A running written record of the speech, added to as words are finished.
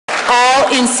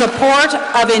in support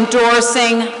of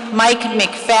endorsing Mike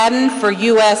McFadden for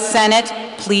U.S. Senate,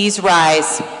 please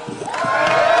rise.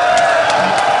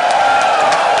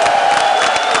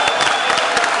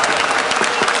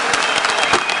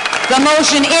 The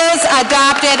motion is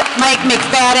adopted. Mike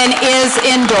McFadden is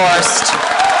endorsed.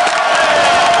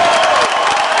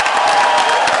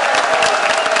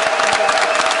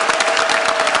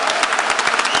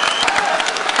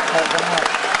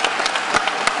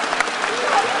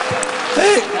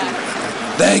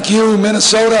 Thank you,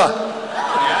 Minnesota.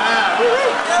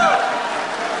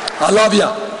 I love you.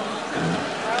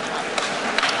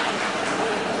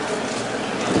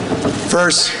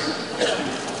 First,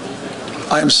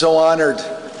 I am so honored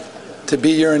to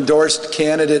be your endorsed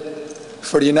candidate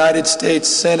for the United States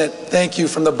Senate. Thank you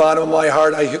from the bottom of my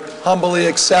heart. I humbly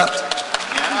accept.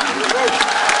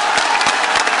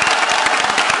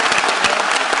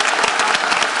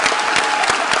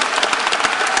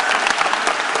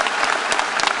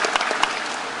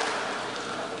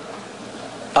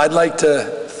 I'd like to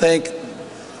thank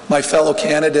my fellow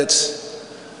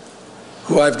candidates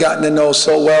who I've gotten to know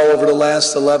so well over the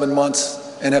last 11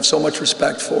 months and have so much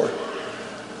respect for.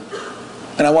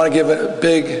 And I want to give a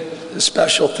big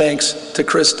special thanks to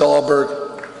Chris Dahlberg.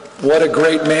 What a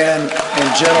great man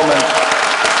and gentleman.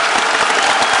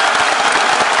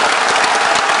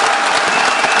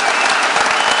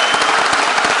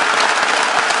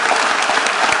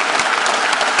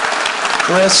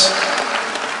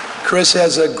 Chris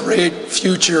has a great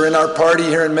future in our party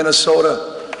here in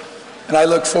Minnesota, and I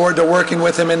look forward to working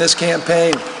with him in this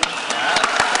campaign.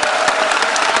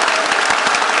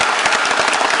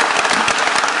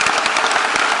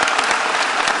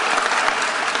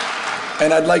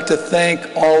 And I'd like to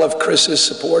thank all of Chris's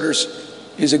supporters.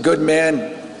 He's a good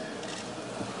man.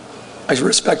 I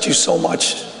respect you so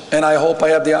much, and I hope I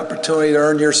have the opportunity to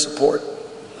earn your support.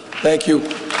 Thank you.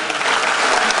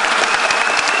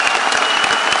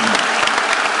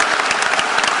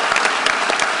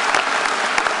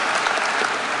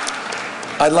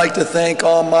 I'd like to thank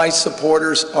all my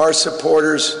supporters, our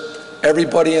supporters,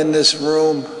 everybody in this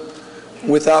room.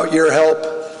 Without your help,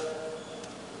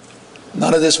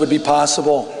 none of this would be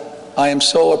possible. I am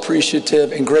so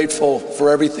appreciative and grateful for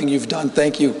everything you've done.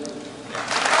 Thank you.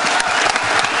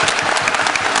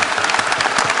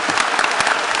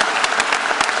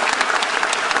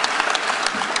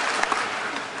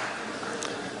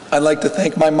 I'd like to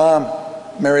thank my mom,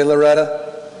 Mary Loretta.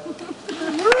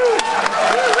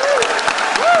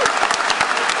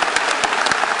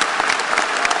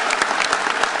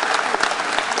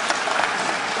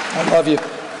 I love you.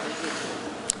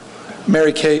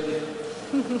 Mary Kate.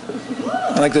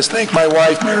 I'd like to thank my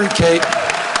wife, Mary Kate.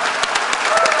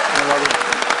 I love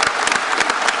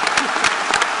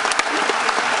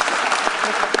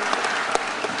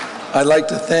you. I'd like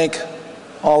to thank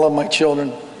all of my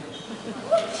children.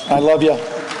 I love you.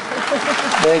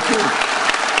 Thank you.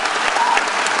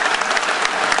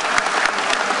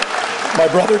 My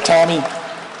brother, Tommy.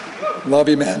 Love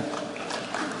you, man.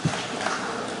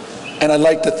 And I'd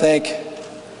like to thank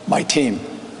my team.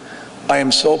 I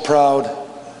am so proud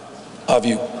of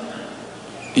you.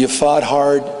 You fought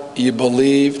hard, you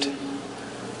believed.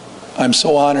 I'm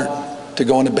so honored to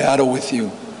go into battle with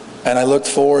you. And I look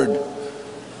forward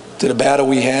to the battle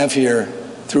we have here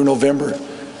through November.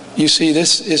 You see,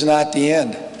 this is not the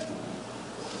end.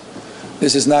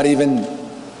 This is not even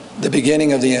the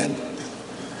beginning of the end.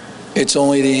 It's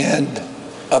only the end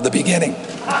of the beginning.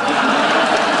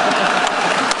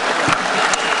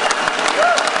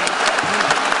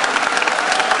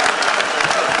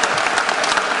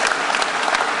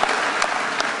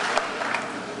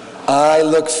 I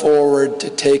look forward to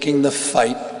taking the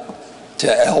fight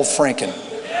to Al Franken.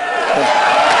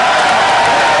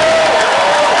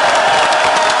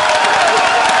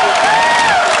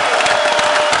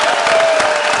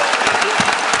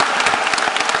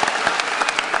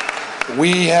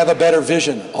 We have a better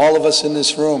vision, all of us in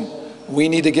this room. We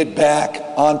need to get back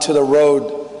onto the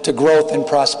road to growth and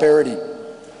prosperity.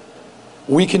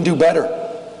 We can do better.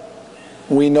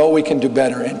 We know we can do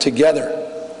better, and together,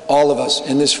 all of us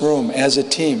in this room as a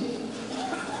team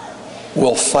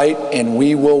will fight and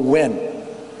we will win.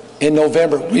 In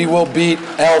November, we will beat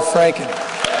Al Franken.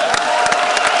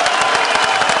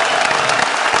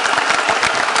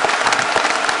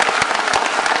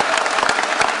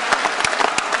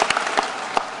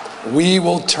 We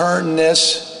will turn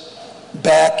this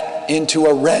back into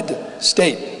a red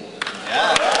state.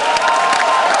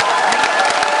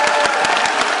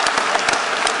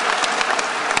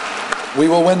 We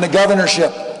will win the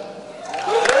governorship.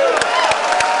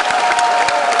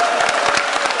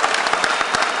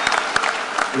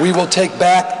 we will take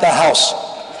back the House.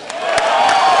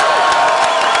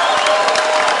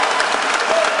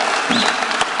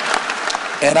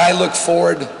 And I look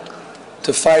forward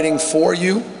to fighting for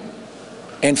you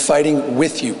and fighting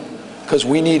with you, because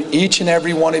we need each and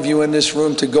every one of you in this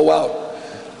room to go out,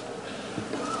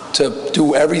 to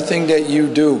do everything that you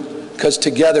do, because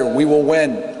together we will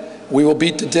win. We will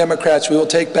beat the Democrats. We will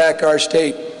take back our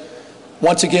state.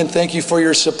 Once again, thank you for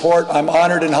your support. I'm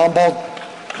honored and humbled.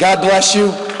 God bless you.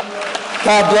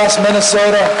 God bless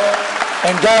Minnesota.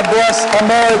 And God bless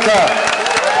America.